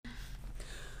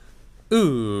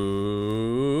Ooh,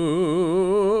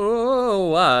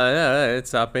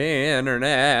 what's up,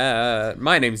 Internet?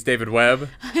 My name's David Webb.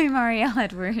 I'm Arielle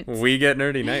Edwards. We get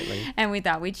nerdy nightly. And we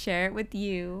thought we'd share it with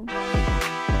you.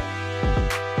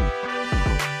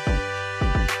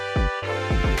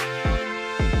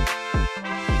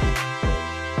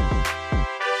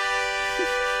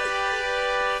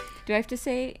 Do I have to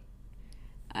say,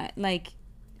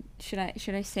 should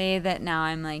I say that now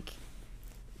I'm like,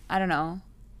 I don't know.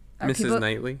 Mrs.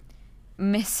 Knightley?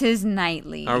 Mrs.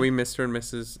 Knightley. Are we Mr. and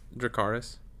Mrs.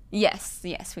 Dracarys? Yes,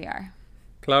 we are.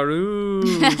 Clarus.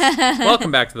 Welcome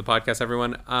back to the podcast,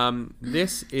 everyone.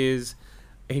 This is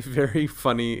a very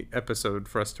funny episode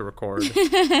for us to record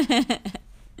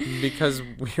because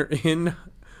we're in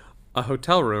a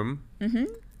hotel room. Mm-hmm.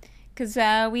 Because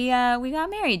we got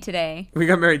married today. We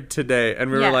got married today, and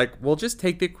we were like, we'll just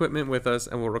take the equipment with us,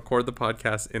 and we'll record the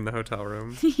podcast in the hotel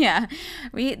room. Yeah.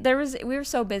 We were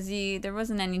so busy, there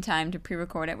wasn't any time to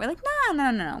pre-record it. We're like,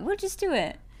 no, we'll just do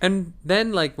it. And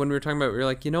then, like, when we were talking about it, we were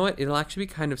like, you know what? It'll actually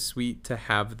be kind of sweet to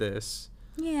have this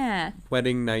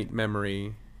wedding night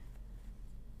memory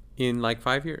in, like,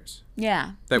 5 years.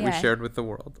 Yeah. That we shared with the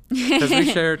world. Because we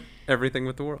shared everything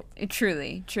with the world.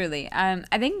 Truly. I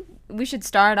think we should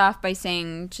start off by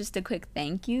saying just a quick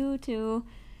thank you to,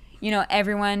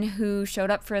 everyone who showed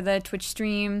up for the Twitch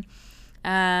stream,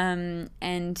 and,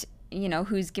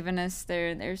 who's given us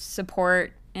their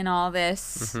support in all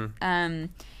this. Mm-hmm.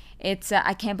 It's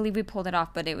I can't believe we pulled it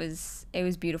off, but it was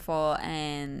beautiful,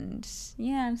 and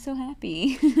yeah, I'm so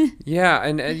happy. Yeah,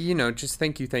 and just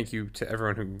thank you to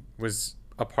everyone who was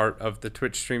a part of the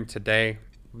Twitch stream today.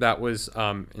 That was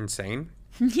insane.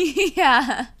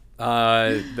 Yeah.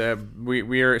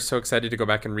 We are so excited to go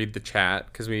back and read the chat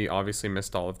because we obviously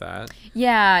missed all of that.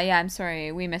 Yeah, I'm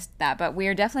sorry we missed that, but we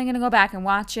are definitely gonna go back and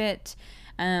watch it,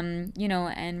 and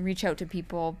reach out to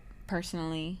people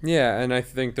personally. Yeah, and I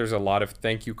think there's a lot of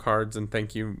thank you cards and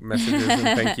thank you messages and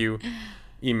thank you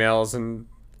emails and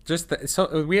just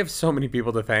so we have so many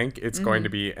people to thank. It's going to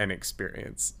be an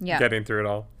experience getting through it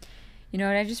all. You know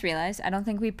what I just realized? I don't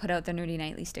think we put out the Nerdy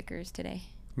Nightly stickers today.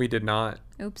 We did not.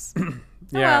 Oops.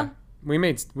 Yeah, well. we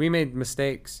made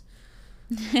mistakes.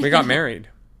 We got married.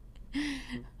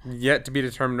 Yet to be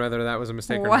determined whether that was a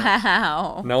mistake or not.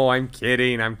 Wow. No, I'm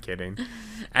kidding.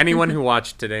 Anyone who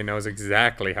watched today knows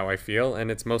exactly how I feel,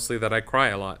 and it's mostly that I cry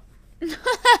a lot.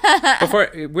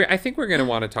 I think we're going to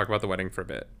want to talk about the wedding for a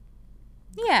bit.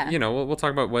 Yeah. We'll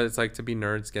talk about what it's like to be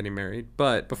nerds getting married.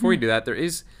 But before we do that, there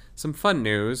is some fun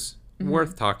news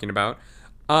worth talking about.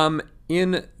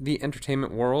 In the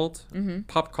entertainment world,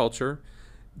 pop culture,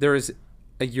 there is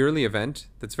a yearly event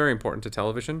that's very important to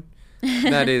television.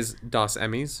 That is Das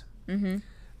Emmys. Mm-hmm.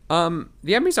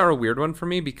 The Emmys are a weird one for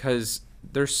me because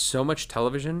there's so much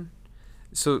television.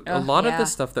 So a lot of the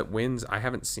stuff that wins, I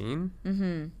haven't seen.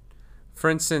 Mm-hmm. For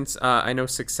instance, I know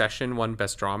Succession won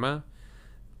Best Drama.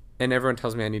 And everyone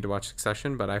tells me I need to watch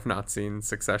Succession, but I've not seen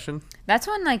Succession. That's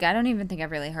one, I don't even think I've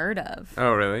really heard of.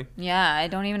 Oh, really? Yeah, I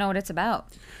don't even know what it's about.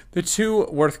 The two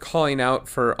worth calling out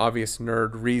for obvious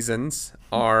nerd reasons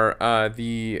are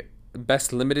the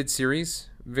Best Limited Series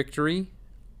victory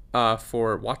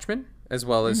for Watchmen, as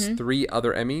well as 3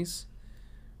 other Emmys.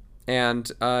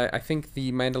 And I think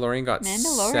The Mandalorian got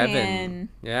 7.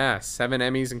 Yeah, 7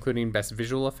 Emmys, including Best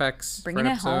Visual Effects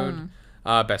Bringing for an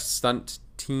episode. Best Stunt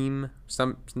Team.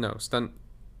 Stunt.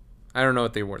 I don't know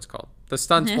what the award's called. The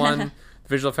stunts won. The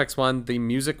visual effects won. The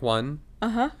music won.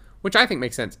 Which I think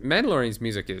makes sense. Mandalorian's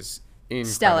music is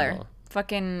incredible. Stellar.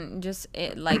 Fucking just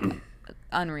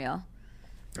unreal.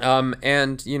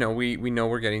 And we know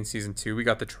we're getting season 2. We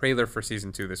got the trailer for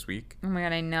season 2 this week. Oh my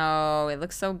god, I know. It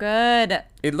looks so good.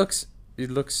 It looks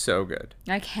so good.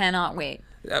 I cannot wait.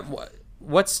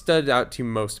 What stood out to you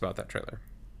most about that trailer?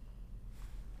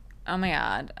 Oh my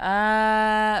god.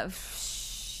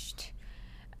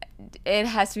 It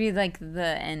has to be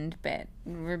the end bit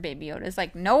where Baby Yoda's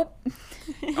like, nope.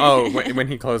 Oh, when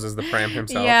he closes the pram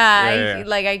himself. Yeah.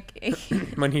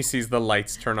 When he sees the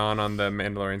lights turn on the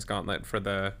Mandalorian's gauntlet for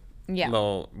the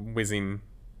little whizzing.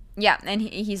 Yeah, and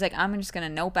he's like, I'm just gonna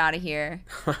nope out of here,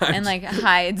 and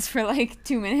hides for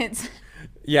 2 minutes.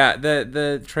 Yeah,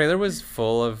 the trailer was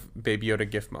full of Baby Yoda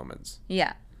GIF moments.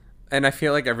 Yeah. And I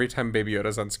feel like every time Baby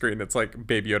Yoda's on screen, it's like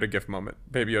Baby Yoda GIF moment,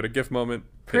 Baby Yoda GIF moment,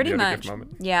 Baby Pretty Yoda much. GIF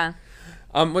moment. Yeah.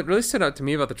 What really stood out to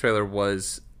me about the trailer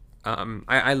was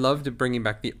I loved bringing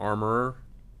back the armorer.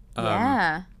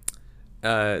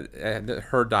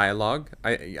 her dialogue.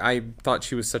 I thought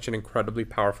she was such an incredibly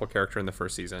powerful character in the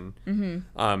first season.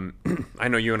 I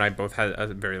know you and I both had a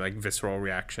very like visceral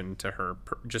reaction to her,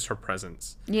 just her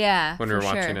presence. Yeah, when we were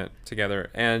watching it together,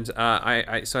 and so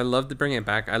I love to bring it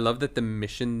back. I love that the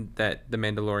mission that the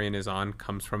Mandalorian is on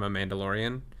comes from a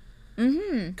Mandalorian.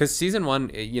 Because season 1,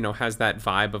 has that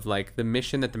vibe of like the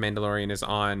mission that the Mandalorian is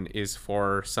on is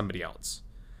for somebody else,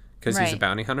 because he's a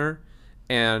bounty hunter.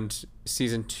 And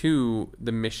season 2,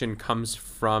 the mission comes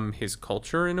from his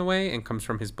culture in a way, and comes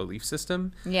from his belief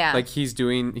system. Yeah. Like he's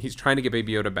trying to get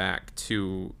Baby Yoda back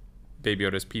to Baby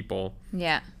Yoda's people.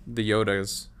 Yeah. The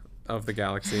Yodas of the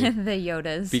galaxy. The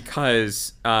Yodas.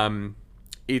 Because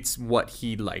it's what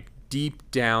he like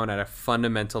deep down at a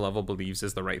fundamental level believes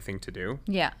is the right thing to do.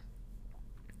 Yeah.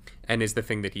 And is the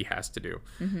thing that he has to do.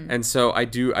 And so I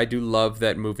do love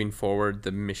that moving forward,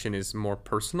 the mission is more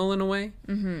personal in a way.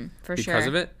 For sure. Because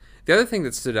of it. The other thing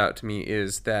that stood out to me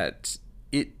is that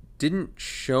it didn't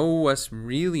show us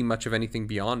really much of anything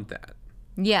beyond that.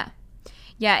 Yeah.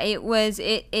 Yeah,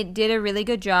 it did a really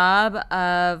good job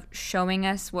of showing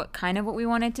us what we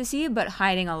wanted to see, but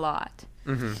hiding a lot.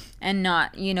 And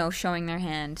not, showing their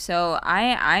hand. So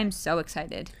I'm so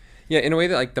excited. Yeah, in a way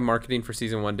that like the marketing for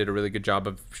season 1 did a really good job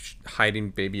of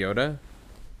hiding Baby Yoda.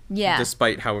 Yeah.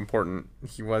 Despite how important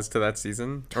he was to that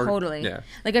season. Totally. Yeah.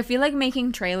 Like I feel like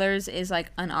making trailers is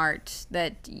like an art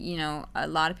that, a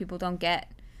lot of people don't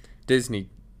get. Disney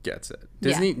gets it.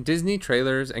 Disney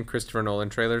trailers and Christopher Nolan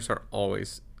trailers are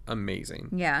always amazing.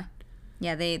 Yeah.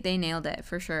 Yeah, they nailed it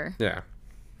for sure. Yeah.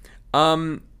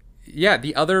 Yeah,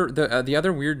 the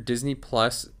other weird Disney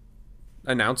Plus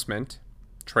announcement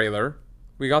trailer,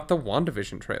 we got the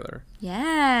WandaVision trailer.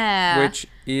 Yeah. Which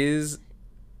is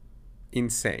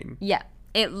insane. Yeah.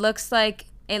 It looks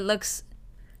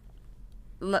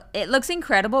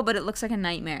incredible, but it looks like a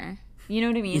nightmare. You know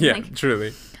what I mean? Yeah,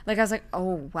 truly. Like I was like,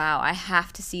 oh wow, I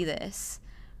have to see this.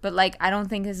 But like I don't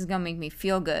think this is gonna make me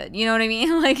feel good. You know what I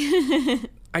mean? Like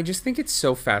I just think it's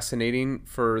so fascinating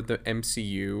for the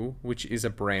MCU, which is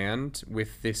a brand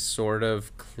with this sort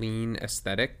of clean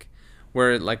aesthetic,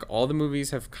 where like all the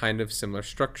movies have kind of similar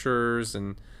structures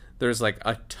and there's like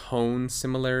a tone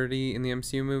similarity in the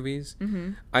MCU movies.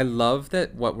 I love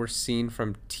that what we're seeing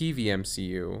from TV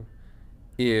MCU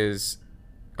is,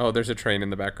 oh, there's a train in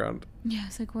the background. Yeah,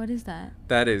 it's like, what is that?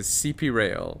 That is CP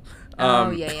Rail.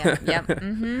 Yeah.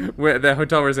 Yep. Where the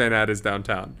hotel we're staying at is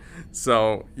downtown.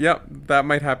 So, yep, that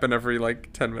might happen every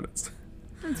like 10 minutes.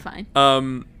 That's fine.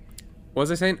 What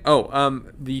was I saying? Oh,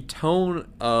 the tone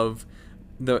of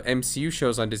the MCU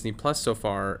shows on Disney Plus so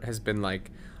far has been like,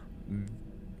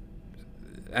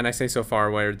 and I say so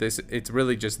far where it's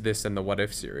really just this and the What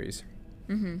If series,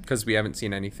 because we haven't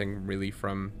seen anything really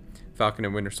from Falcon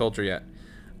and Winter Soldier yet,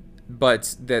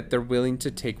 but that they're willing to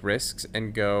take risks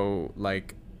and go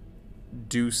like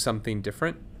do something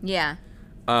different. Yeah.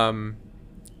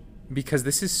 Because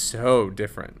this is so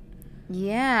different.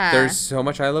 Yeah. There's so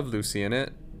much I Love Lucy in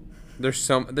it. There's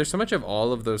so much of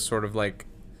all of those sort of like.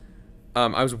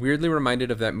 I was weirdly reminded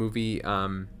of that movie,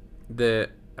 I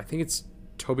think it's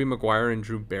Tobey Maguire and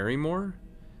Drew Barrymore,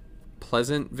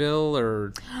 Pleasantville,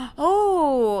 or...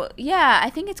 Oh, yeah,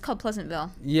 I think it's called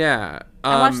Pleasantville. Yeah.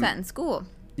 I watched that in school.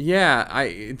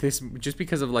 Yeah, just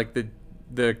because of like the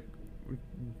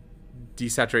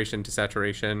desaturation to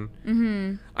saturation.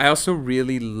 I also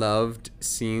really loved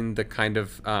seeing the kind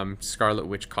of Scarlet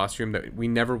Witch costume that we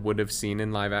never would have seen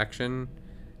in live action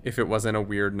if it wasn't a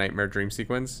weird nightmare dream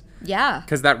sequence. Yeah.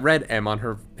 Because that red M on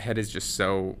her head is just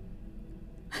so...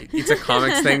 It's a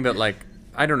comics thing that, like,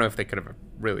 I don't know if they could have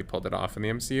really pulled it off in the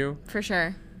MCU. For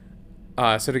sure.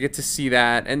 So to get to see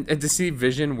that, and to see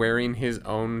Vision wearing his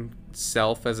own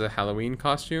self as a Halloween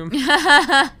costume.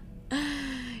 Yeah,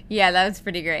 that was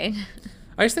pretty great.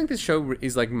 I just think this show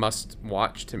is, like, must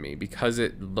watch to me because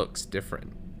it looks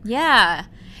different. Yeah.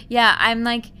 Yeah, I'm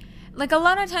like a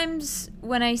lot of times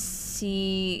when I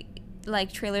see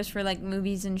like trailers for like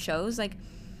movies and shows, like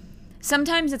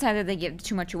sometimes it's either they give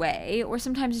too much away or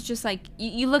sometimes it's just like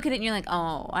you look at it and you're like,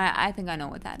 oh, I think I know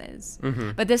what that is.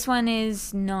 But this one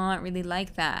is not really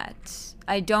like that.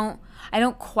 I don't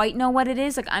quite know what it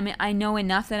is. Like I know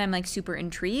enough that I'm like super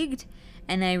intrigued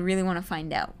and I really want to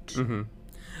find out.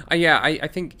 Yeah, I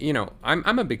think,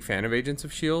 I'm a big fan of Agents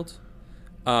of S.H.I.E.L.D.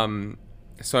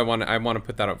 So I want to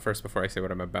put that out first before I say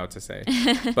what I'm about to say.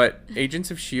 But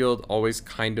Agents of S.H.I.E.L.D. always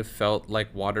kind of felt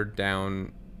like watered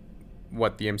down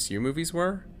what the MCU movies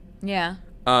were. Yeah.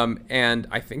 And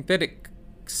I think that it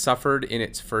suffered in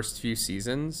its first few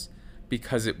seasons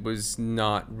because it was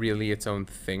not really its own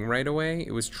thing right away.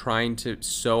 It was trying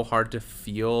so hard to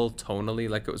feel tonally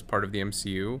like it was part of the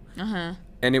MCU.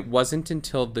 And it wasn't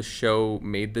until the show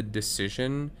made the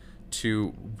decision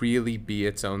to really be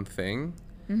its own thing.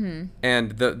 Mm-hmm.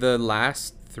 And the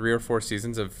last 3 or 4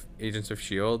 seasons of Agents of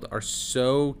S.H.I.E.L.D. are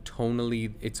so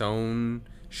tonally its own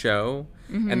show.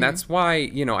 Mm-hmm. And that's why,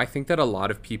 you know, I think that a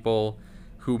lot of people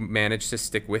who managed to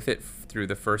stick with it through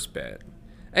the first bit,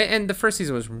 and the first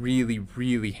season was really,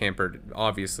 really hampered,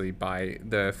 obviously, by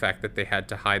the fact that they had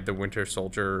to hide the Winter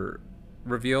Soldier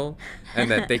reveal and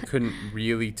that they couldn't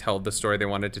really tell the story they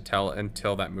wanted to tell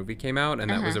until that movie came out, and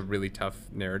that was a really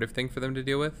tough narrative thing for them to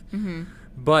deal with. Mm-hmm.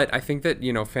 But I think that,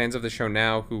 you know, fans of the show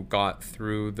now who got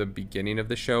through the beginning of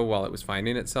the show while it was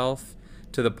finding itself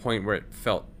to the point where it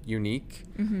felt unique,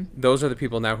 those are the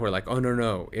people now who are like, oh,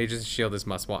 no, Agents of S.H.I.E.L.D. is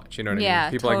must watch. You know what I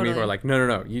mean? People like me who are like,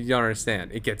 no, you don't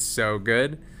understand. It gets so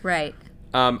good. Right.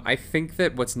 I think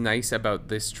that what's nice about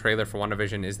this trailer for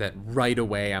WandaVision is that right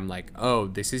away I'm like, oh,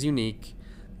 this is unique.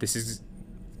 This is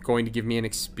going to give me an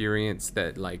experience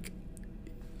that, like,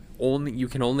 you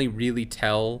can only really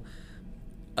tell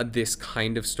this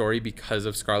kind of story because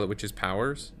of Scarlet Witch's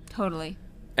powers. Totally.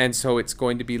 And so it's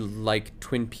going to be like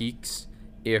Twin Peaks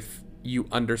if you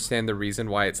understand the reason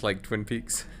why it's like Twin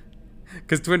Peaks.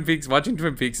 Because watching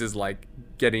Twin Peaks is like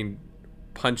getting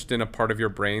punched in a part of your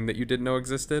brain that you didn't know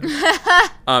existed.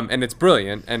 And it's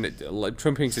brilliant, and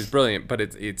Twin Peaks is brilliant, but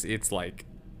it's like,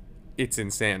 it's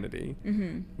insanity.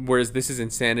 Mm-hmm. Whereas this is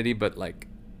insanity, but like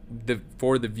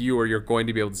for the viewer, you're going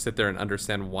to be able to sit there and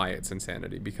understand why it's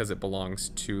insanity because it belongs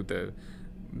to the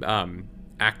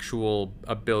actual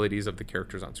abilities of the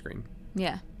characters on screen.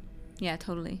 Yeah,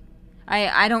 totally.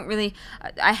 I don't really,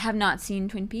 I have not seen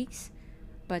Twin Peaks,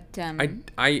 but I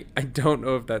don't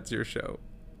know if that's your show.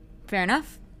 Fair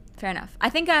enough. I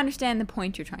think I understand the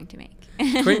point you're trying to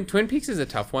make. Twin Peaks is a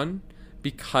tough one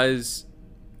because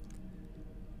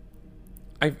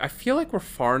I feel like we're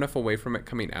far enough away from it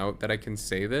coming out that I can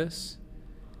say this.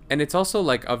 And it's also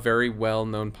like a very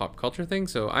well-known pop culture thing,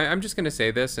 so I'm just going to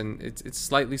say this, and it's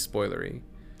slightly spoilery.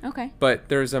 Okay. But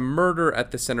there's a murder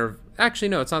at the center of... Actually,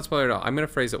 no, it's not spoiler at all. I'm going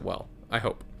to phrase it well. I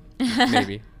hope.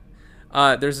 Maybe.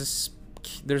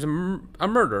 There's a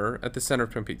murder at the center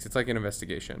of Twin Peaks. It's like an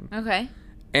investigation. Okay.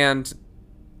 And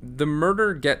the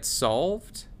murder gets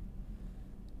solved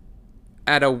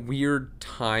at a weird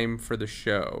time for the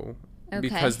show. Okay.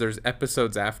 Because there's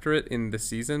episodes after it in the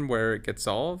season where it gets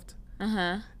solved.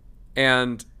 Uh-huh.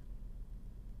 And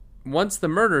once the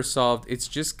murder's solved, it's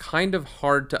just kind of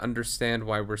hard to understand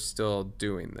why we're still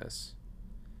doing this.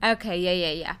 Okay,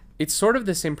 yeah. It's sort of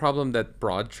the same problem that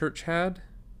Broadchurch had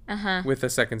with the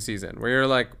second season, where you're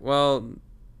like, well,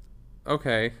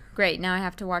 okay. Great, now I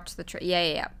have to watch the...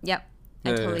 Yep. I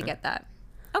totally get that.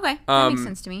 Okay, that makes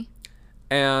sense to me.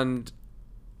 And...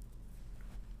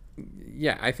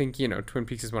 yeah, I think, you know, Twin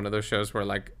Peaks is one of those shows where,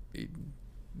 like,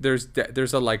 there's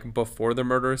a, like, before the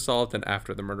murder is solved and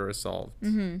after the murder is solved.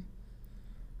 Mm-hmm.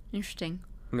 Interesting.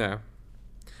 Yeah.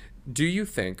 Do you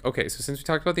think... Okay, so since we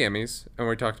talked about the Emmys and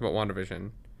we talked about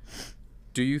WandaVision,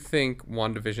 do you think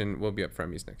WandaVision will be up for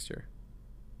Emmys next year?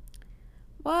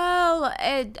 Well,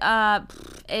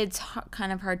 it's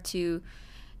kind of hard to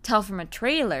tell from a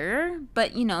trailer,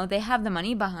 but, you know, they have the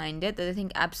money behind it that I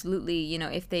think absolutely, you know,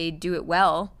 if they do it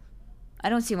well, I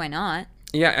don't see why not.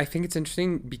 Yeah, I think it's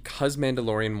interesting because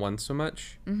Mandalorian won so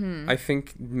much. Mm-hmm. I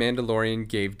think Mandalorian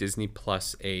gave Disney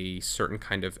Plus a certain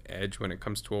kind of edge when it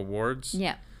comes to awards.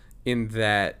 Yeah. In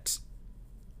that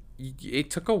it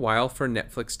took a while for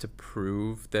Netflix to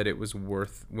prove that it was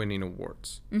worth winning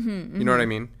awards. Mm-hmm, you know what I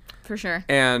mean? For sure.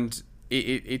 And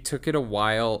it took it a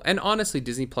while. And honestly,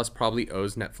 Disney Plus probably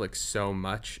owes Netflix so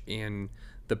much in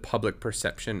the public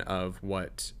perception of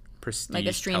what prestige like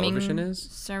a streaming television is.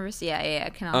 Service? Yeah,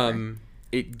 can offer.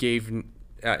 It gave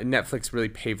Netflix really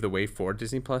paved the way for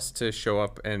Disney Plus to show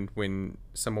up and win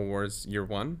some awards year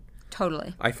one.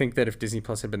 Totally. I think that if Disney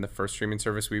Plus had been the first streaming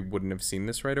service, we wouldn't have seen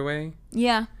this right away.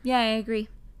 Yeah, I agree.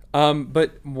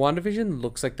 But WandaVision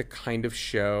looks like the kind of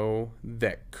show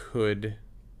that could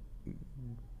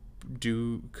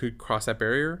cross that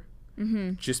barrier.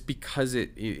 Mm-hmm. Just because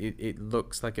it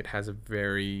looks like it has a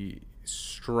very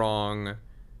strong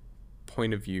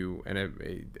point of view and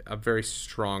a very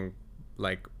strong,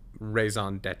 like,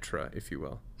 raison d'etre, if you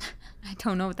will. I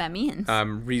don't know what that means.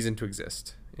 Reason to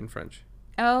exist in French.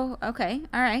 Oh, okay.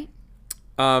 All right.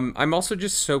 I'm also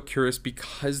just so curious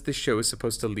because the show is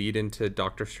supposed to lead into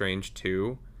Doctor Strange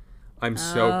 2. I'm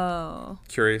so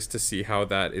curious to see how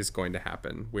that is going to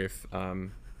happen with...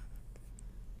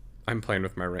 I'm playing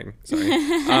with my ring. Sorry.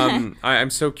 I'm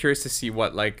so curious to see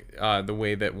what, like, the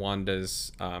way that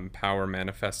Wanda's power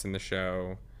manifests in the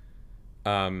show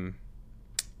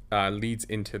leads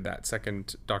into that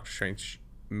second Doctor Strange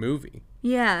movie.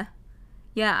 Yeah.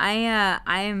 Yeah,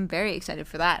 I am very excited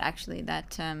for that, actually.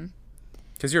 That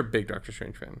Because you're a big Doctor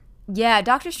Strange fan. yeah,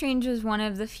 Doctor Strange was one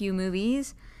of the few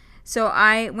movies. So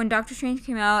when Doctor Strange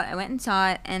came out, I went and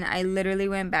saw it, and I literally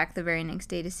went back the very next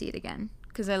day to see it again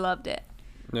because I loved it.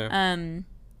 Yeah.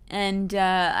 And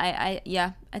I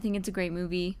think it's a great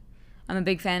movie. I'm a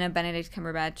big fan of Benedict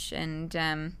Cumberbatch,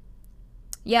 and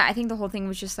yeah, I think the whole thing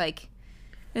was just like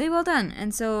really well done.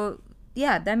 And so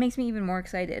yeah, that makes me even more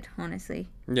excited, honestly.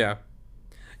 Yeah.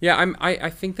 Yeah, I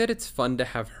think that it's fun to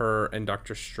have her and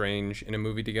Doctor Strange in a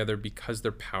movie together because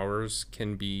their powers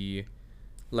can be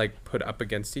like put up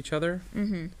against each other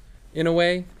in a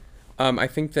way. I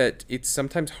think that it's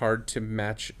sometimes hard to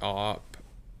match up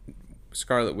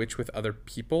Scarlet Witch with other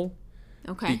people.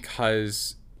 Okay.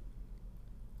 Because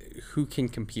who can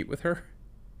compete with her?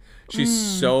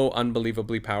 She's so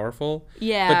unbelievably powerful.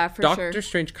 Yeah, but for Doctor sure.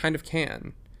 Strange kind of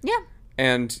can. Yeah.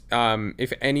 And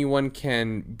if anyone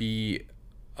can be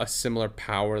a similar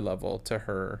power level to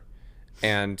her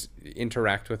and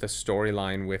interact with a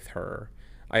storyline with her,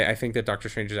 I think that Doctor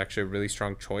Strange is actually a really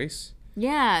strong choice.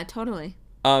 Yeah, totally.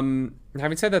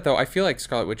 Having said that, though, I feel like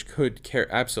Scarlet Witch could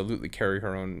absolutely carry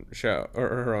her own show or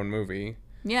her own movie.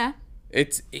 Yeah.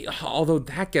 Although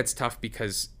that gets tough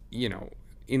because,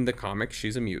 in the comics,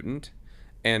 she's a mutant,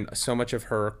 and so much of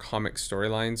her comic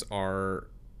storylines are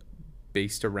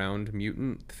based around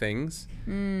mutant things.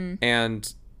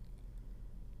 And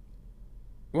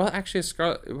well, actually,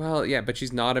 but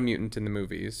she's not a mutant in the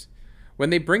movies. When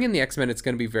they bring in the X-Men, it's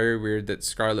going to be very weird that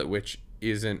Scarlet Witch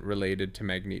isn't related to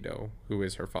Magneto, who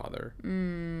is her father.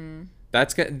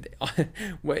 That's good.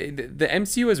 The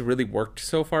MCU has really worked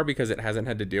so far because it hasn't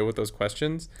had to deal with those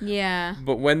questions. Yeah.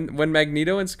 But when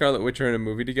Magneto and Scarlet Witch are in a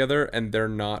movie together and they're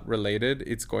not related,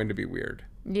 it's going to be weird.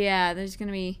 Yeah, they're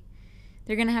going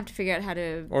to have to figure out how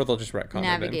to Or they'll just retcon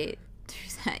navigate through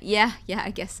that. Yeah, I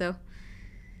guess so.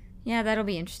 Yeah, that'll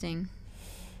be interesting.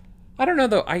 I don't know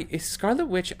though. Scarlet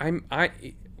Witch.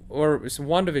 Or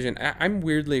WandaVision. I'm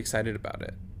weirdly excited about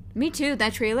it. Me too.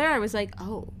 That trailer, I was like,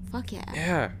 oh, fuck yeah.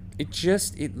 Yeah.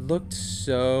 It looked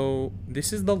so.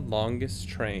 This is the longest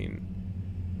train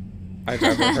I've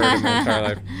ever heard in my entire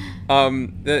life.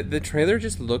 The trailer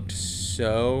just looked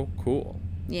so cool.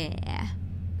 Yeah.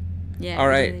 Yeah. All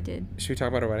right. It really did. Should we talk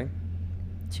about our wedding?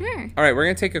 Sure. All right. We're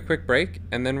gonna take a quick break,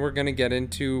 and then we're gonna get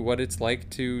into what it's like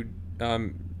to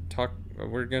talk.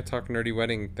 We're gonna talk nerdy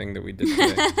wedding thing that we did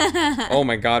today. Oh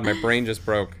my god, my brain just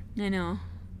broke. I know.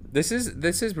 This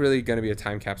is really gonna be a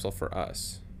time capsule for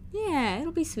us. Yeah,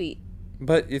 it'll be sweet.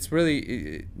 But it's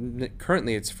really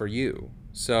currently it's for you.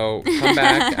 So come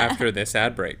back after this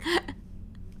ad break.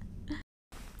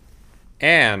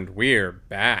 And we're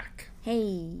back.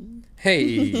 Hey.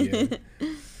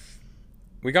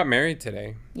 We got married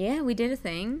today. Yeah, we did a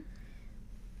thing.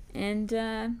 And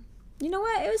you know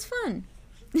what? It was fun.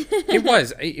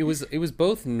 It was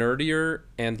both nerdier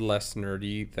and less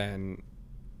nerdy than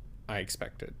I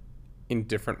expected in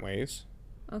different ways.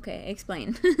 Okay,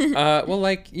 explain. Well,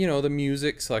 the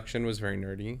music selection was very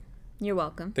nerdy. You're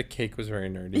welcome. The cake was very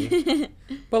nerdy.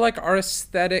 But our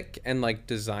aesthetic and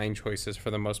design choices for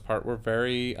the most part were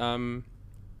very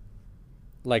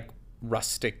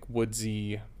rustic,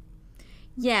 woodsy.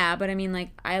 Yeah, but I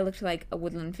mean I looked like a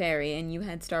woodland fairy and you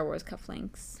had Star Wars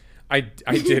cufflinks. I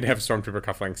did have Stormtrooper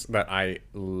cufflinks that I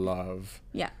love.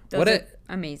 Yeah, those are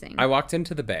amazing. I walked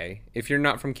into the Bay. If you're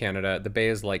not from Canada, the Bay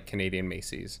is like Canadian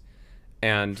Macy's.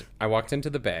 And I walked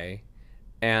into the Bay,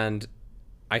 and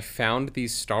I found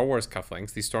these Star Wars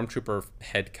cufflinks, these Stormtrooper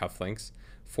head cufflinks,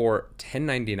 for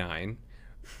 $10.99.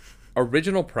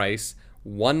 Original price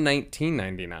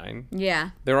 $119.99.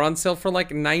 Yeah. They were on sale for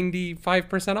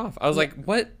 95% off. I was like,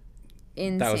 what?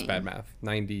 Insane. That was bad math.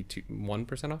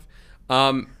 1% off.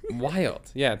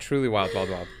 Wild. Yeah, truly wild.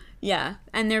 Yeah,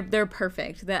 and they're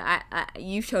perfect.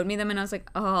 You showed me them, and I was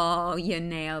like, oh, you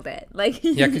nailed it.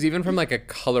 Yeah, because even from a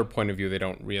color point of view,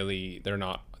 they're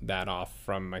not that off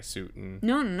from my suit. And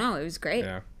No, it was great.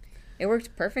 Yeah, it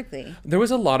worked perfectly. There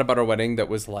was a lot about our wedding that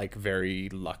was very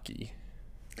lucky.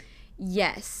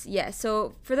 Yes.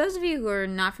 So for those of you who are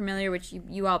not familiar, which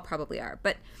you all probably are,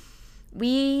 but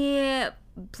we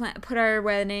put our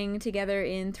wedding together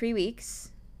in 3 weeks.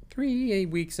 3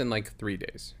 weeks and 3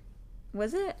 days.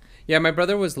 Was it? Yeah, my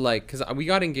brother was because we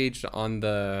got engaged on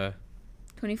the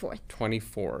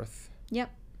 24th.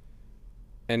 Yep.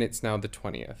 And it's now the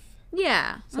 20th.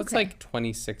 Yeah. So okay. It's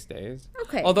 26 days.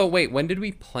 Okay. Although, wait, when did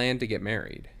we plan to get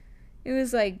married? It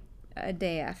was a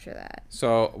day after that.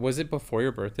 So was it before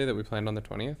your birthday that we planned on the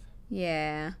 20th?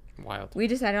 Yeah. Wild. We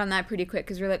decided on that pretty quick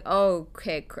because we were like, oh,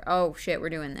 okay, oh shit, we're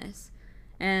doing this.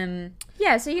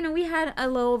 Yeah, so we had a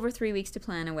little over 3 weeks to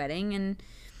plan a wedding, and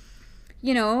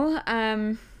you know,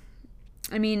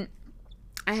 I mean,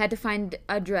 I had to find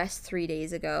a dress 3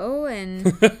 days ago, and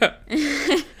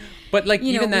But like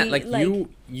you know, even that, we, like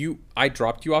like- I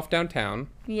dropped you off downtown,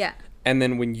 yeah, and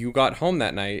then when you got home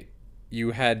that night,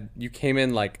 you came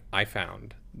in like, I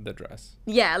found the dress.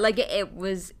 yeah, like it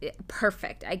was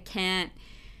perfect. I can't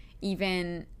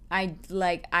even. I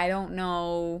don't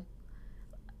know.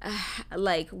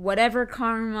 Like whatever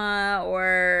karma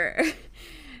or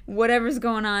whatever's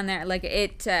going on there, like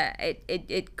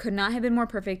it could not have been more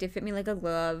perfect. It fit me like a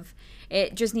glove.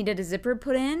 It just needed a zipper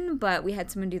put in, but we had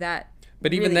someone do that.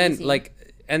 But even really then, easy.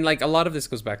 like, and like a lot of this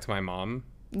goes back to my mom.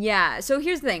 Yeah. So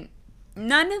here's the thing.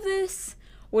 None of this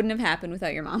wouldn't have happened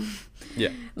without your mom. Yeah.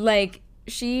 Like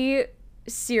she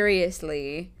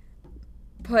seriously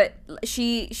I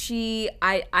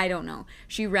don't know.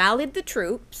 She rallied the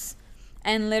troops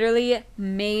and literally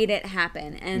made it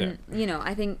happen. And you know,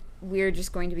 I think we're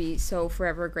just going to be so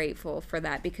forever grateful for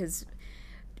that because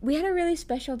we had a really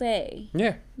special day.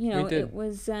 Yeah. You know, we did. it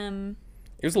was a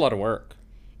lot of work.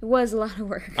 a lot of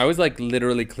work. I was like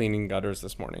literally cleaning gutters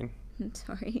this morning. I'm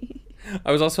sorry.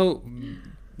 I was also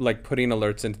like putting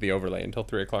alerts into the overlay until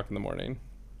 3:00 in the morning.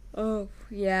 Oh,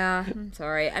 yeah. I'm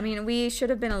sorry. I mean, we should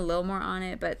have been a little more on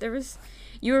it, but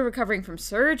you were recovering from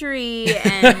surgery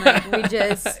and like we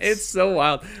just It's so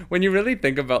wild when you really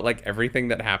think about like everything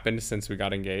that happened since we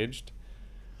got engaged.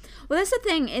 Well, that's the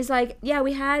thing is like, yeah,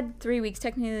 we had 3 weeks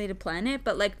technically to plan it,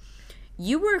 but like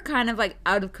you were kind of like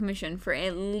out of commission for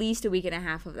at least a week and a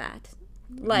half of that.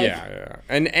 Like, Yeah.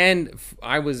 And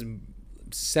I was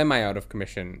semi out of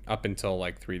commission up until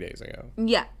like 3 days ago.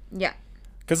 yeah.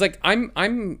 Cause like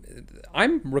I'm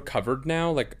recovered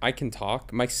now. Like I can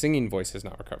talk. My singing voice is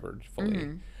not recovered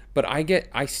fully, but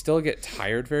I still get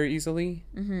tired very easily.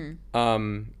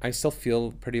 I still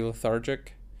feel pretty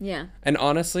lethargic. Yeah. And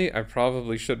honestly, I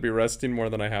probably should be resting more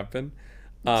than I have been.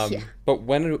 Yeah. But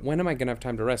when am I gonna have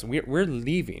time to rest? We're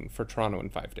leaving for Toronto in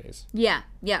 5 days. Yeah.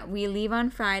 We leave on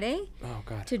Friday Oh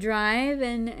God. to drive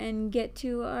and get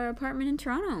to our apartment in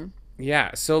Toronto.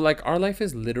 Yeah. So like our life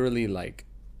is literally like.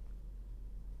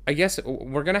 I guess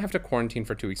we're gonna have to quarantine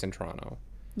for 2 weeks in Toronto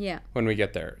Yeah. when we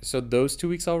get there. So those 2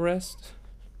 weeks I'll rest.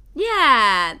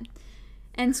 Yeah.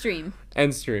 And stream.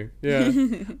 And stream. Yeah.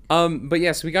 But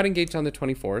yeah, so we got engaged on the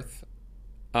 24th.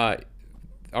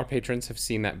 Our patrons have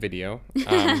seen that video. We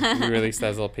released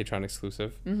that as a little Patreon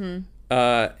exclusive.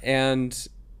 And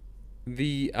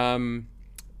the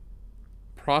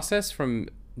process from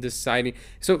deciding...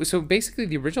 So basically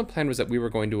the original plan was that we were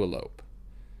going to elope.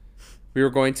 We were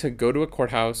going to go to a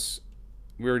courthouse.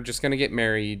 We were just going to get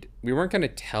married. We weren't going to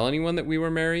tell anyone that we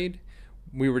were married.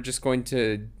 We were just going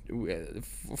to,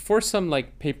 for some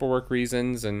like paperwork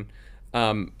reasons, and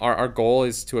our goal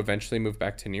is to eventually move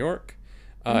back to New York,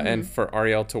 and for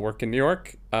Ariel to work in New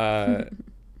York.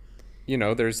 You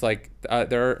know, there's like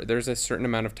there's a certain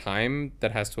amount of time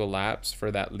that has to elapse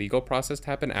for that legal process to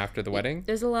happen after the wedding.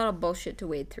 There's a lot of bullshit to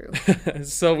wade through.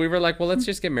 So we were like, well, let's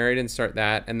just get married and start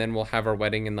that, and then we'll have our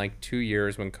wedding in like 2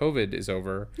 years when COVID is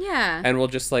over. Yeah. And we'll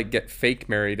just like get fake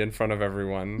married in front of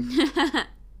everyone.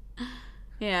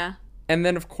 Yeah. And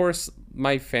then of course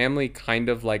my family kind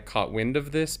of like caught wind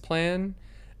of this plan,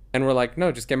 and we're like,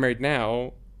 no, just get married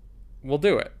now. We'll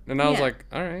do it. And I was Yeah. like,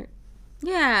 all right.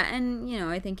 Yeah, and you know,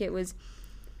 I think it was.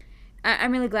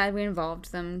 I'm really glad we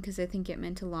involved them because I think it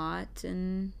meant a lot,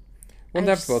 and. We'll I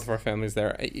have just- both of our families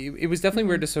there. It was definitely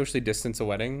weird to socially distance a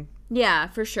wedding. Yeah,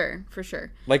 for sure.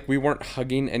 Like we weren't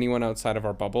hugging anyone outside of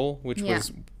our bubble, which Yeah.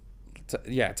 was,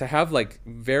 to have like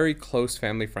very close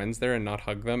family friends there and not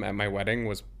hug them at my wedding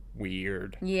was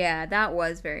weird. Yeah, that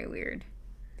was very weird.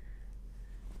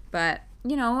 But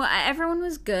you know, everyone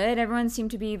was good. Everyone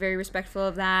seemed to be very respectful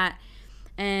of that,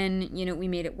 and you know, we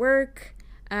made it work.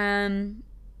 And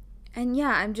yeah,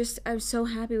 I'm so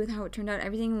happy with how it turned out.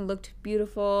 Everything looked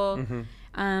beautiful.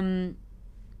 I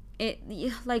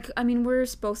mean, we're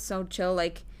both so chill,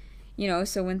 like, you know,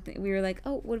 so when we were like,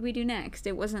 oh, what do we do next?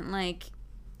 It wasn't like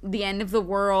the end of the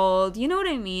world. You know what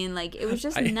I mean? Like, it was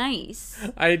just nice.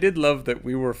 I did love that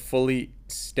we were fully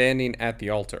standing at the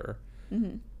altar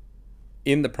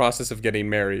in the process of getting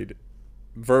married,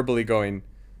 verbally going,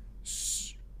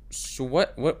 so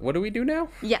what do we do now?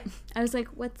 Yeah. I was like,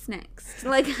 what's next?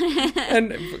 Like,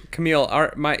 And Camille,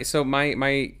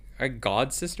 my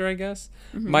god sister, I guess.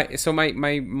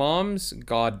 My mom's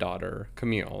goddaughter,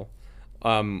 Camille,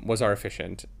 was our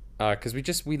officiant. Because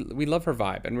we love her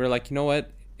vibe, and we're like, you know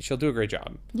what? She'll do a great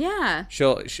job. yeah. She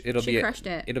crushed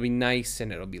it. It'll be nice,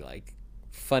 and it'll be like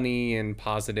funny and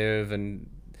positive, and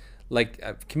like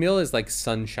Camille is like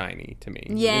sunshiny to me.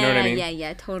 Yeah, you know what I mean?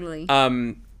 yeah, totally.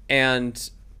 And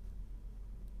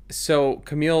so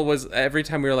Camille was, every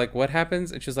time we were like, what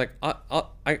happens? And she was like,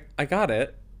 I got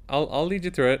it. I'll lead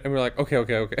you through it. And we're like,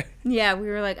 okay. Yeah, we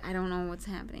were like, I don't know what's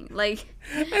happening. Like,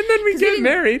 And then we get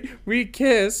married, we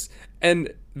kiss,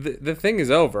 and the thing is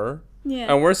over.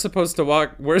 Yeah. And we're supposed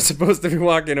to be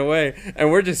walking away,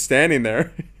 and we're just standing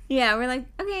there. Yeah, we're like,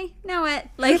 okay, now what?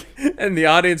 Like, And the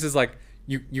audience is like,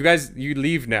 you guys, you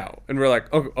leave now. And we're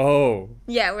like, oh.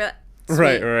 yeah, we're like,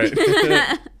 Right.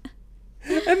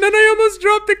 And then I almost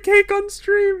dropped the cake on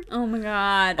stream. Oh my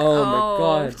god. Oh my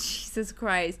God. Jesus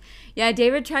Christ. Yeah,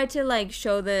 David tried to like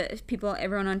show the people,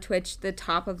 everyone on Twitch, the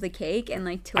top of the cake and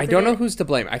like tilted I don't know it. who's to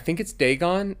blame. I think it's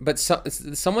Dagon, but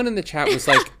someone in the chat was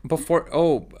like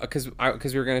before. Because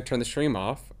we were gonna turn the stream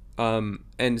off.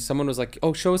 And someone was like,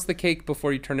 "Oh, show us the cake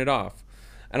before you turn it off."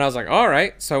 And I was like, "All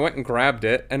right." So I went and grabbed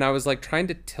it, and I was like trying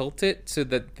to tilt it so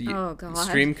that the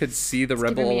stream could see the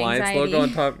Rebel Alliance logo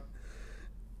on top.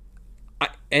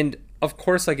 And of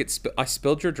course, like I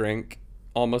spilled your drink,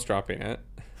 almost dropping it.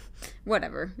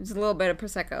 Whatever. It's a little bit of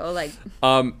prosecco, like.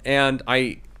 And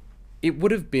it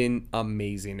would have been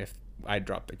amazing if I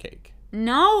dropped the cake.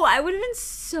 No, I would have been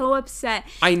so upset.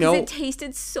 I know. It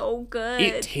tasted so good.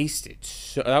 It tasted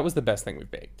so. That was the best thing we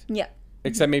baked. Yeah.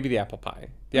 Except maybe the apple pie.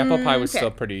 The apple pie was okay.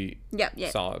 still pretty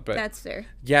solid, but that's fair.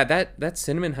 Yeah, that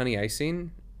cinnamon honey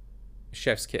icing,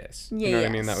 chef's kiss. Yeah, you know what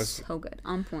I mean? That was so good,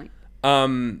 on point.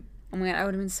 Um. Oh my god, I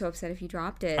would have been so upset if you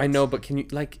dropped it. I know, but can you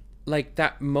like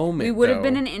that moment? We would have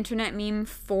been an internet meme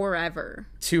forever.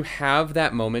 To have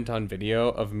that moment on video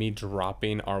of me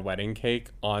dropping our wedding cake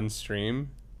on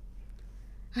stream.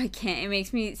 I can't. It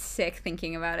makes me sick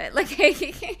thinking about it. Like I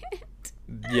can't.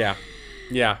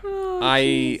 Yeah.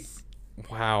 Oh,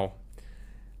 Wow.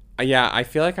 Yeah, I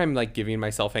feel like I'm like giving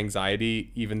myself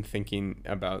anxiety even thinking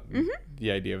about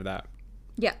the idea of that.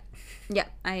 Yeah.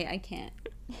 I can't.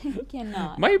 I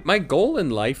cannot. My goal in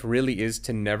life really is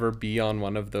to never be on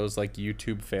one of those like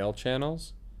YouTube fail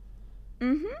channels.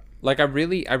 Like I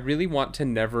really want to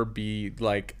never be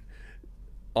like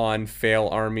on Fail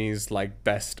Army's like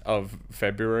best of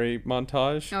February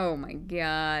montage. Oh my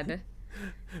god.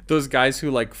 Those guys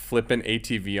who like flip an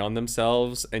ATV on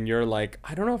themselves and you're like,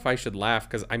 I don't know if I should laugh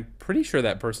because I'm pretty sure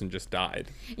that person just died.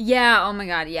 Yeah. Oh my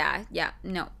god. Yeah.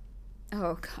 No.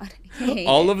 Oh god. I hate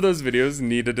All it. of those videos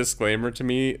need a disclaimer to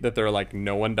me that they're like,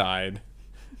 no one died.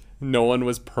 No one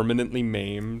was permanently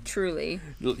maimed. Truly.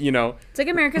 You know. It's like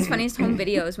America's Funniest Home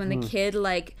Videos when the kid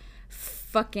like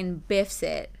fucking biffs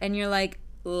it and you're like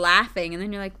laughing and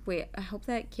then you're like, wait, I hope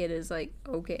that kid is like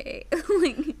okay.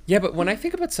 Like, Yeah, but when I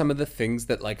think about some of the things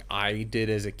that like I did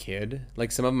as a kid,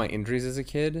 like some of my injuries as a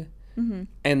kid,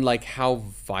 and like how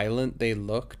violent they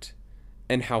looked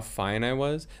and how fine I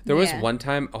was. There was one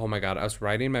time, oh my god, I was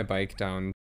riding my bike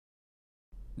down.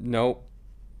 Nope.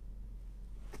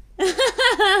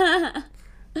 I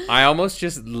almost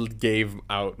just gave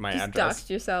out my address. doxed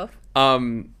yourself.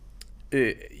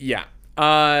 Yeah.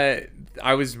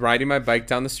 I was riding my bike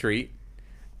down the street,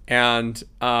 and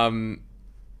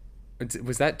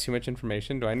was that too much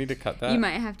information? Do I need to cut that? You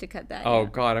might have to cut that. Oh yeah.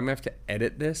 god, I'm gonna have to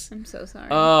edit this. I'm so sorry.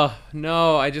 Oh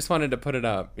no, I just wanted to put it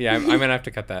up. Yeah, I'm gonna have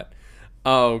to cut that.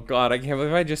 Oh god, I can't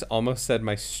believe I just almost said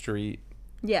my street.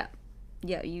 Yeah,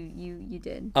 you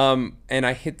did. And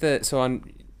I hit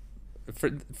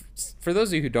for those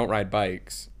of you who don't ride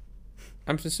bikes,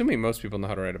 I'm assuming most people know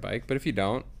how to ride a bike, but if you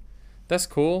don't, that's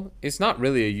cool. It's not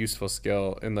really a useful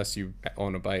skill unless you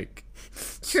own a bike.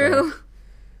 True. So,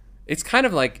 it's kind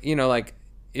of like, like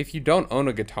if you don't own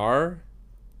a guitar,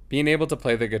 being able to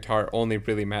play the guitar only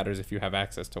really matters if you have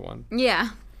access to one. Yeah.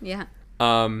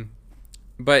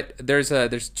 But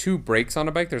there's two brakes on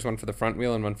a bike. There's one for the front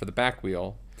wheel and one for the back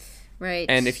wheel. Right.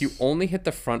 And if you only hit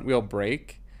the front wheel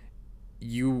brake,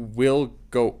 you will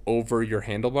go over your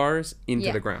handlebars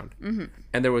into the ground.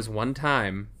 And there was one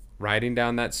time riding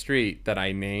down that street that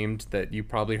I named that you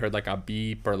probably heard like a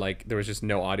beep or like there was just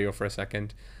no audio for a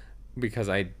second because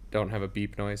I don't have a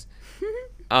beep noise.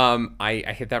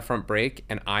 I hit that front brake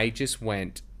and I just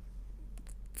went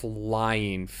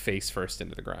flying face first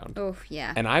into the ground. Oh,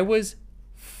 yeah. And I was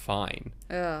fine.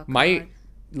 Oh, My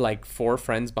like 4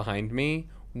 friends behind me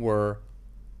were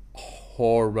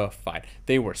horrified.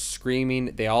 They were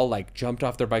screaming. They all like jumped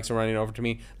off their bikes and running over to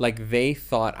me. Like they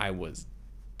thought I was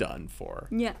done for.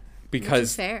 Yeah. Because which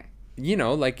is fair.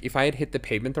 Like if I had hit the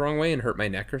pavement the wrong way and hurt my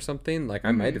neck or something, like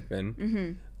I might have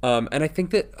been. And I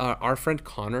think that our friend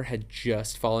Connor had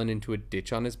just fallen into a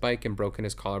ditch on his bike and broken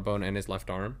his collarbone and his left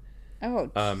arm.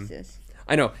 Oh, Jesus.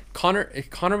 I know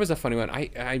Connor was a funny one.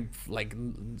 I like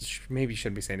maybe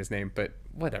shouldn't be saying his name, but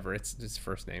whatever. It's his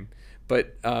first name.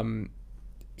 But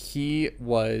he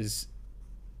was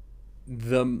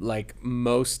the like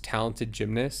most talented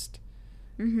gymnast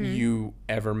you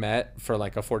ever met for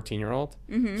like a 14-year-old.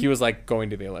 He was like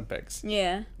going to the Olympics.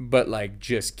 Yeah. But like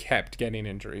just kept getting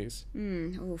injuries.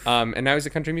 Oof. And now he's a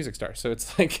country music star. So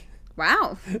it's like,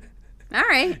 Wow. All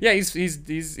right. yeah,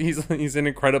 he's an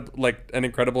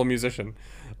incredible musician.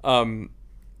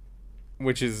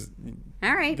 Which is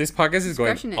All right. this podcast is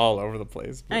Crushing going it. all over the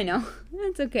place. I know.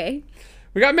 That's okay.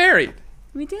 We got married.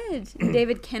 We did.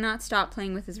 David cannot stop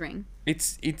playing with his ring.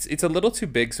 It's a little too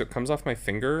big, so it comes off my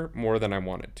finger more than I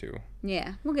want it to.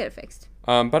 Yeah, we'll get it fixed.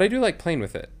 But I do like playing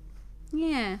with it.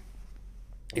 Yeah.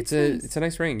 It's That's a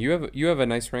nice ring. You have a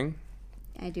nice ring.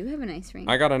 I do have a nice ring.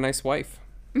 I got a nice wife.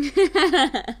 Oh,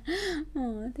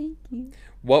 thank you.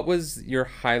 What was your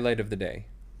highlight of the day?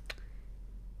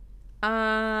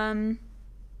 I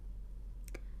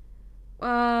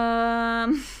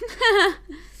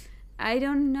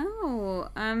don't know.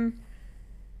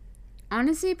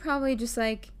 Honestly, probably just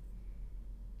like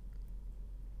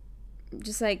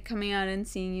coming out and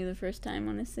seeing you the first time,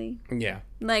 honestly. Yeah.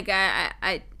 Like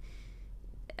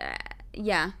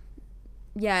yeah,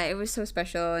 it was so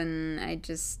special, and I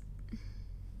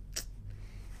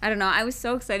don't know, I was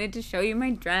so excited to show you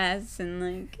my dress, and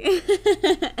like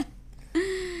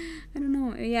I don't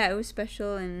know, yeah, it was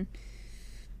special. And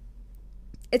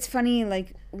it's funny,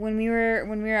 like when we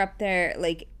were up there,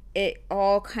 like it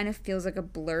all kind of feels like a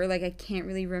blur, like I can't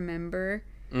really remember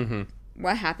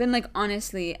what happened, like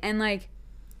honestly. And like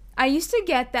I used to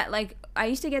get that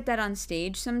on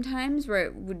stage sometimes,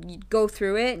 where you'd go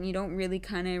through it and you don't really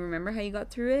kind of remember how you got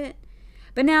through it.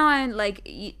 But now I'm like,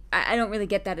 I don't really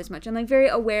get that as much. I'm like very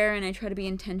aware, and I try to be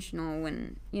intentional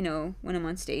when I'm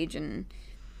on stage, and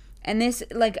this,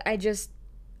 like, I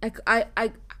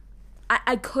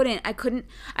couldn't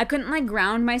like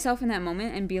ground myself in that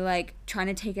moment and be like trying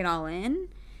to take it all in.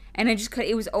 And I just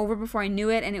it was over before I knew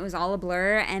it, and it was all a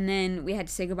blur. And then we had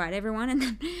to say goodbye to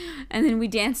everyone, and then we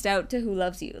danced out to Who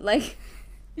Loves You. Like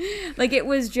it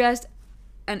was just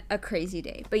a crazy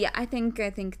day. But yeah, I think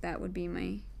that would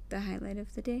be the highlight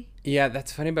of the day. Yeah,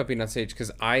 that's funny about being on stage,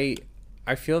 because I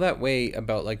feel that way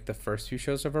about like the first few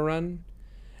shows of a run,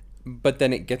 but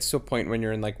then it gets to a point when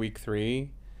you're in like week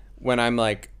 3, when I'm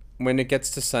like, when it gets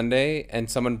to Sunday and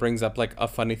someone brings up like a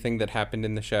funny thing that happened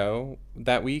in the show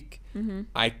that week,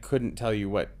 I couldn't tell you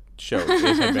what show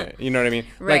it had been. You know what I mean?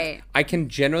 Right. Like, I can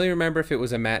generally remember if it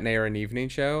was a matinee or an evening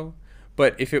show,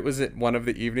 but if it was at one of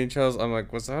the evening shows, I'm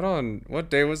like, was that on, what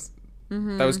day was,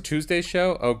 that was Tuesday's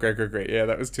show? Oh, great. Yeah,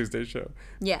 that was Tuesday's show.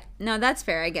 Yeah. No, that's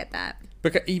fair. I get that.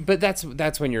 But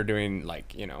that's when you're doing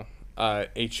like,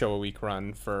 8 show a week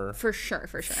run for sure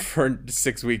for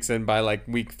 6 weeks, and by like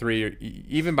week 3, or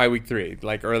even by week 3,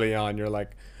 like early on, you're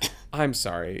like, I'm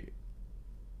sorry,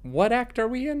 what act are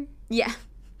we in? Yeah.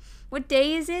 What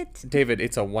day is it? David,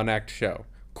 it's a 1-act show.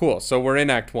 Cool. So we're in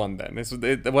Act 1 then.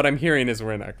 What I'm hearing is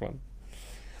we're in Act 1.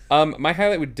 My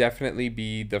highlight would definitely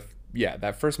be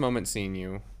that first moment seeing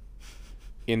you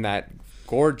in that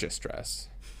gorgeous dress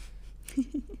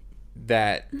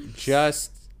that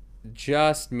just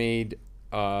made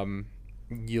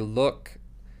you look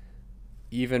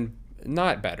even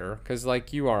not better, because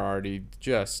like you are already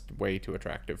just way too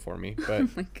attractive for me, but Oh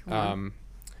my God.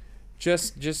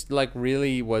 just like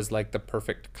really was like the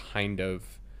perfect kind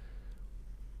of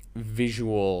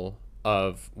visual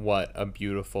of what a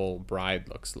beautiful bride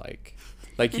looks like.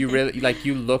 Like you really, like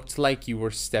you looked like you were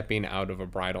stepping out of a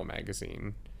bridal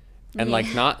magazine, and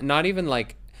like not even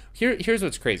like, here's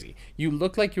what's crazy. You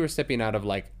look like you were stepping out of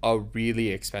like a really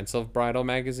expensive bridal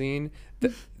magazine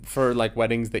for like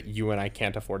weddings that you and I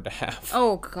can't afford to have.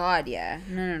 Oh God, yeah.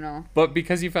 No. But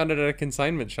because you found it at a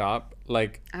consignment shop,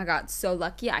 like, I got so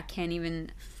lucky. I can't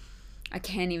even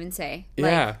say.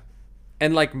 yeah. Like,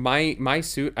 And like my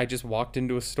suit, I just walked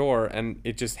into a store and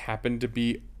it just happened to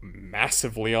be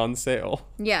massively on sale.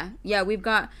 Yeah. We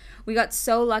got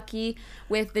so lucky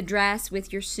with the dress,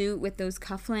 with your suit, with those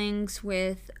cufflinks,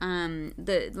 with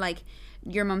the like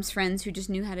your mom's friends who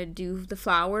just knew how to do the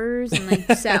flowers and like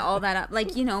set all that up.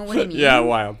 Like, you know what I mean? Yeah,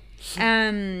 wild.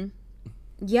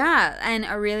 Yeah, and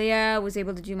Aurelia was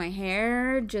able to do my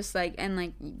hair, just like, and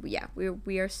like, yeah,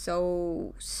 we are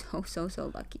so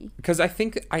lucky. Because I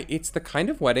think it's the kind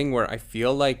of wedding where I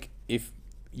feel like if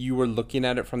you were looking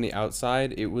at it from the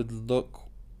outside, it would look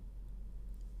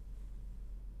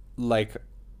like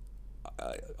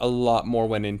a lot more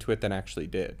went into it than actually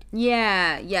did.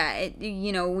 Yeah.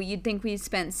 You'd think we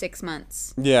spent 6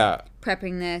 months. Yeah.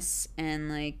 Prepping this and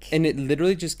like. And it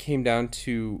literally just came down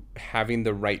to having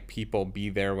the right people be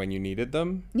there when you needed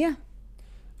them. Yeah.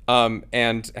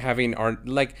 And having our,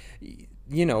 like,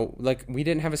 you know, like we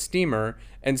didn't have a steamer,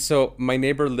 and so my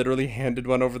neighbor literally handed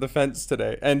one over the fence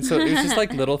today. And so it was just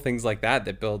like little things like that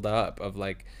that build up of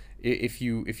like if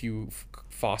you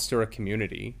foster a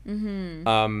community.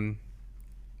 And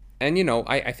you know,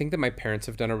 I think that my parents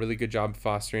have done a really good job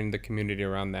fostering the community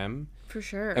around them. For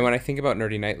sure. And when I think about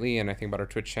Nerdy Nightly and I think about our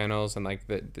Twitch channels and like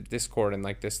the Discord and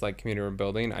like this like community we're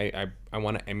building, I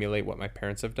want to emulate what my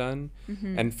parents have done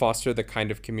and foster the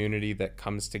kind of community that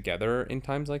comes together in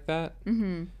times like that.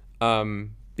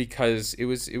 Because it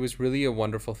was really a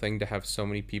wonderful thing to have so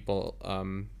many people,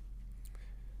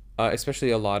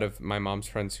 especially a lot of my mom's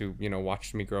friends who, you know,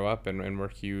 watched me grow up and were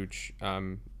huge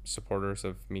supporters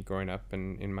of me growing up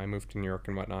and in my move to New York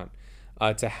and whatnot.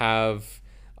 To have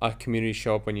a community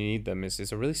show up when you need them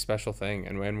is a really special thing,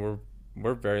 and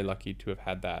we're very lucky to have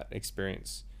had that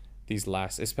experience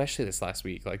especially this last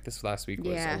week. Like this last week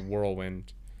was a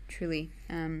whirlwind. Truly.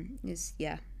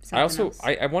 I also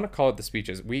I want to call it the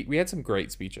speeches. We had some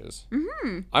great speeches.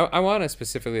 I want to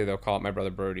specifically though call it my brother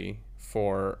Brody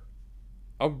for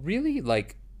a really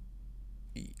like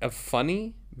a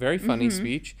funny, very funny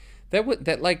speech that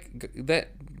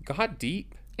got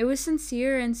deep. It was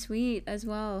sincere and sweet as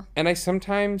well. And I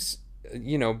sometimes,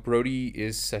 you know, Brody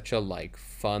is such a like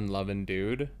fun loving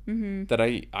dude that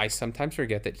I sometimes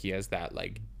forget that he has that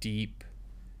like deep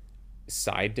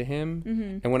side to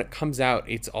him. And when it comes out,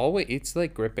 it's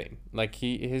like gripping. Like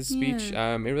his speech, it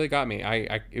really got me.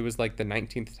 It was like the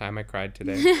 19th time I cried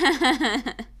today.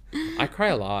 I cry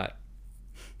a lot.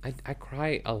 I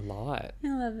cry a lot. I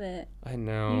love it. I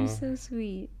know. You're so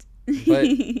sweet. But,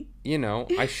 you know,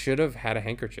 I should have had a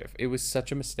handkerchief. It was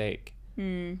such a mistake.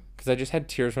 Because I just had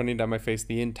tears running down my face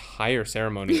the entire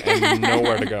ceremony and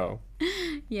nowhere to go.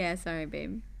 Yeah, sorry,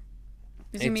 babe.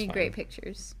 There's going to be great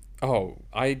pictures. Oh,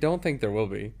 I don't think there will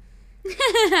be.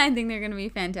 I think they're going to be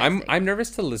fantastic. I'm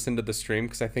nervous to listen to the stream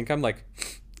because I think I'm like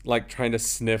trying to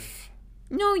sniff.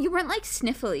 No, you weren't like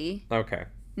sniffly. Okay.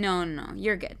 No.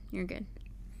 You're good.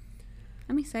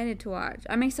 I'm excited to watch.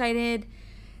 I'm excited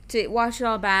to watch it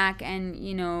all back and,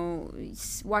 you know,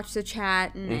 watch the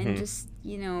chat and just,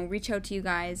 you know, reach out to you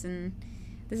guys. And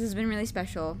this has been really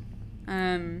special.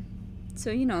 So,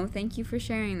 you know, thank you for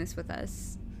sharing this with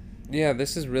us. Yeah,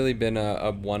 this has really been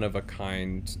a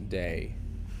one-of-a-kind day.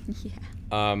 Yeah.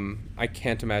 I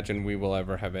can't imagine we will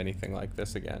ever have anything like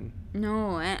this again.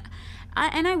 No,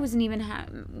 and I wasn't even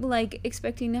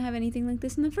expecting to have anything like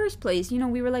this in the first place. You know,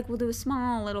 we were like, we'll do a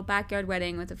small little backyard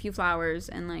wedding with a few flowers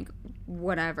and like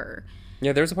whatever.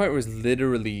 Yeah, there was a point where it was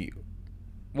literally,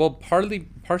 well, partially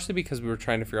because we were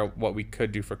trying to figure out what we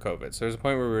could do for COVID. So there was a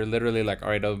point where we were literally like, all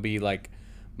right, it'll be like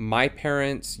my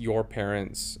parents, your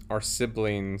parents, our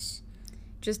siblings,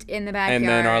 just in the backyard.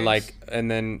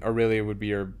 And then Aurelia would be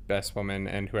your best woman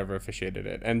and whoever officiated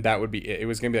it, and that would be it. It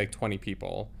was gonna be like 20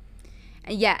 people.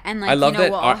 Yeah, and like, I love you know,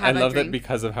 that. we'll all have I love a drink. that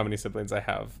because of how many siblings I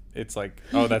have. It's like,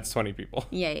 oh, that's 20 people.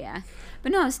 Yeah.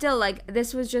 But no, still, like,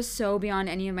 this was just so beyond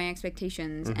any of my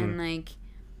expectations. And, like,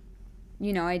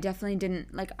 you know, I definitely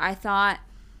didn't, like, I thought,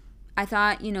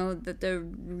 you know, that the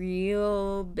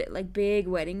real, big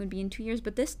wedding would be in 2 years.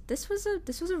 But this was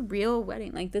a real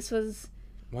wedding. Like, this was...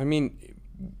 Well, I mean,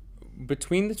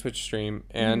 between the Twitch stream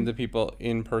and the people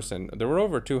in person, there were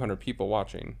over 200 people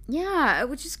watching. Yeah,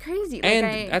 which is crazy. Like,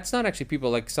 and that's not actually people.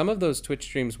 Like, some of those Twitch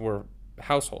streams were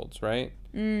households, right?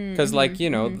 Because, like, you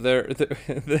know,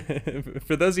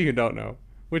 for those of you who don't know,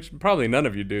 which probably none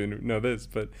of you do know this,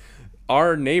 but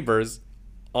our neighbors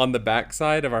on the back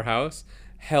side of our house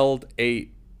held a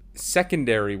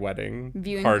secondary wedding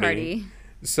viewing party.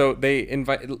 So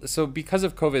so because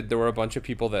of COVID, there were a bunch of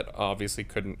people that obviously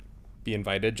couldn't be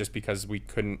invited just because we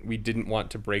didn't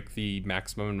want to break the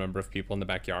maximum number of people in the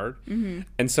backyard.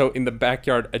 And so in the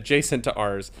backyard adjacent to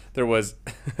ours, there was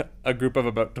a group of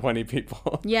about 20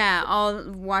 people. Yeah, all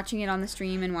watching it on the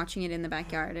stream and watching it in the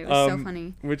backyard. It was so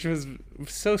funny. Which was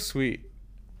so sweet.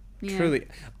 Yeah. Truly.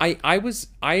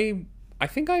 I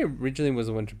think I originally was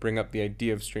the one to bring up the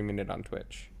idea of streaming it on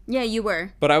Twitch. Yeah, you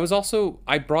were. But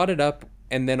I brought it up,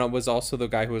 and then I was also the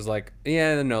guy who was like,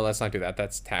 yeah, no, let's not do that.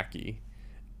 That's tacky.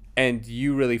 And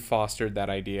you really fostered that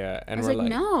idea, and I was like,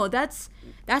 no, that's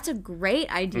a great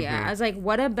idea. I was like,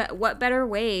 what better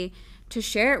way to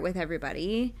share it with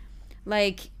everybody?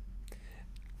 Like,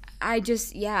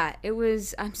 it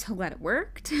was. I'm so glad it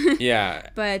worked. Yeah.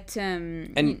 But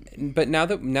but now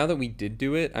that we did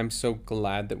do it, I'm so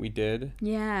glad that we did.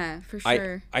 Yeah, for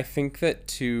sure. I think that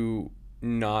to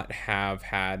not have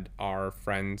had our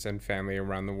friends and family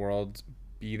around the world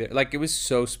be there. Like, it was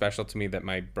so special to me that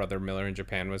my brother Miller in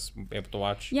Japan was able to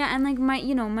watch. Yeah, and like my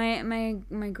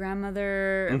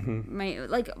grandmother,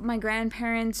 my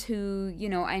grandparents who,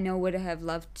 I know would have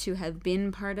loved to have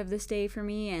been part of this day for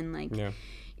me, and like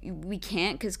we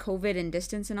can't because COVID and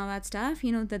distance and all that stuff,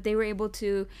 that they were able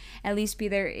to at least be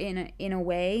there in a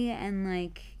way, and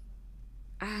like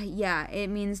it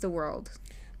means the world.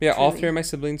 Yeah, truly. All three of my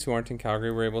siblings who aren't in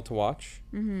Calgary were able to watch.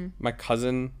 My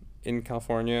cousin in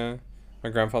California, my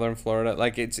grandfather in Florida.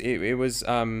 Like, it was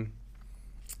and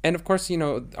of course,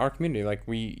 our community, like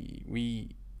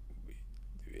we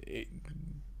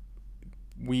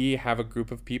have a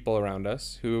group of people around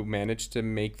us who managed to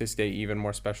make this day even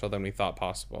more special than we thought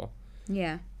possible.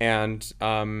 Yeah. And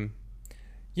when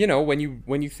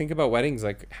you think about weddings,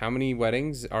 like, how many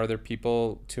weddings are there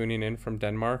people tuning in from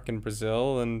Denmark and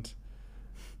Brazil and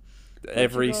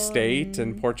every state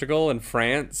and Portugal and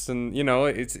France and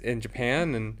it's in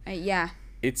Japan, and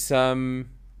it's a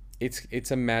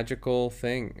magical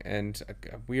thing, and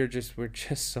we're just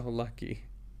so lucky.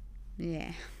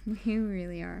 Yeah, we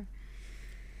really are.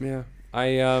 Yeah.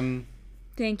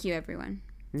 Thank you, everyone.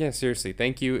 Yeah, seriously,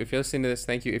 thank you. If you're listening to this,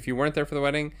 thank you. If you weren't there for the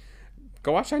wedding,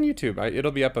 go watch on YouTube.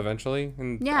 It'll be up eventually,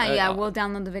 and we'll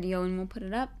download the video and we'll put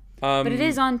it up. But it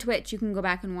is on Twitch. You can go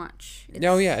back and watch. It's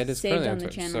it is saved on the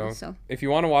Twitch, channel. So if you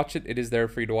want to watch it, it is there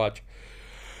for you to watch.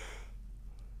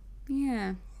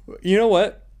 Yeah. You know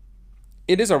what?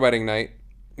 It is our wedding night.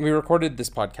 We recorded this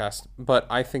podcast, but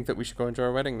I think that we should go enjoy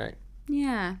our wedding night.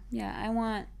 Yeah. I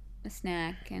want a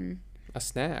snack and. A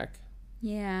snack?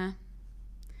 Yeah.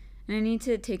 And I need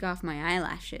to take off my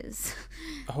eyelashes.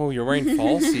 Oh, you're wearing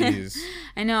falsies.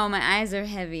 I know, my eyes are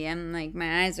heavy. I'm like,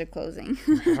 my eyes are closing.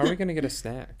 How are we going to get a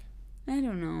snack? I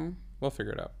don't know. We'll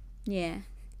figure it out. Yeah.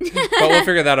 But we'll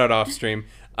figure that out off stream.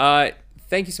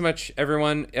 Thank you so much,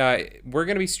 everyone. We're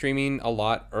going to be streaming a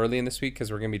lot early in this week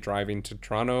because we're going to be driving to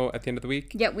Toronto at the end of the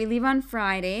week. Yeah, we leave on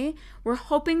Friday. We're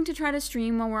hoping to try to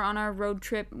stream while we're on our road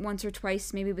trip once or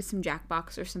twice, maybe with some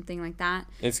Jackbox or something like that.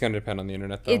 It's going to depend on the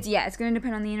internet, though. It's going to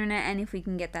depend on the internet and if we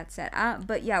can get that set up.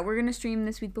 But yeah, we're going to stream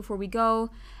this week before we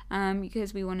go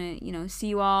because we want to, see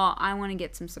you all. I want to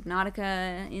get some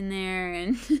Subnautica in there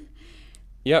and...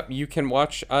 Yep, you can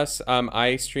watch us.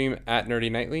 I stream at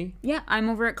Nerdy Nightly. Yeah, I'm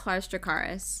over at Clars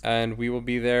Dracaris. And we will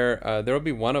be there. There will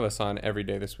be one of us on every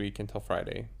day this week until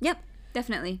Friday. Yep,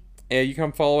 definitely. You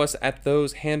can follow us at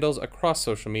those handles across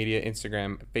social media: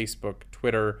 Instagram, Facebook,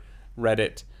 Twitter,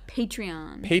 Reddit.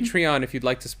 Patreon. If you'd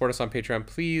like to support us on Patreon,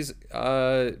 please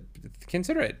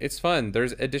consider it. It's fun.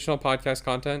 There's additional podcast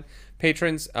content.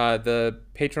 Patrons, the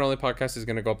patron-only podcast is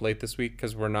going to go up late this week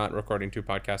because we're not recording 2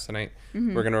 podcasts tonight.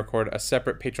 We're going to record a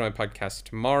separate patron-only podcast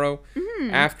tomorrow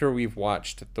after we've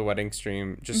watched the wedding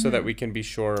stream, just so that we can be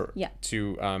sure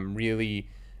to really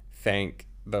thank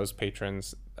those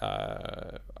patrons.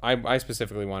 I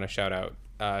specifically want to shout out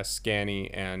Scanny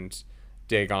and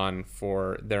Dagon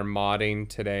for their modding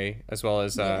today, as well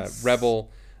as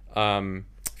Rebel,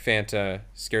 Fanta,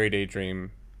 Scary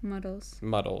Daydream, Muddles. For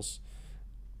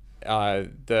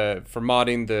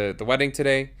modding the wedding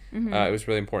today. It was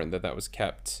really important that was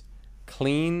kept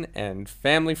clean and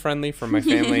family friendly for my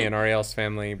family and Ariel's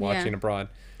family watching abroad.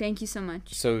 Thank you so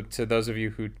much. So to those of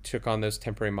you who took on those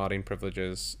temporary modding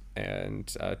privileges and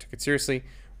took it seriously,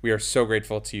 we are so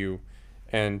grateful to you.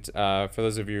 And for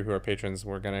those of you who are patrons,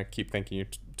 we're going to keep thanking you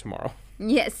tomorrow.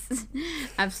 Yes,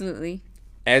 absolutely.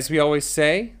 As we always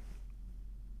say,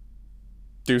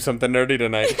 do something nerdy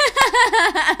tonight.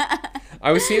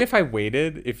 I was seeing if I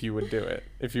waited, if you would do it,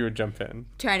 if you would jump in.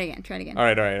 Try it again. All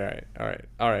right.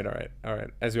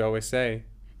 As we always say,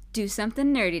 do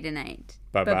something nerdy tonight.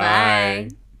 Bye-bye.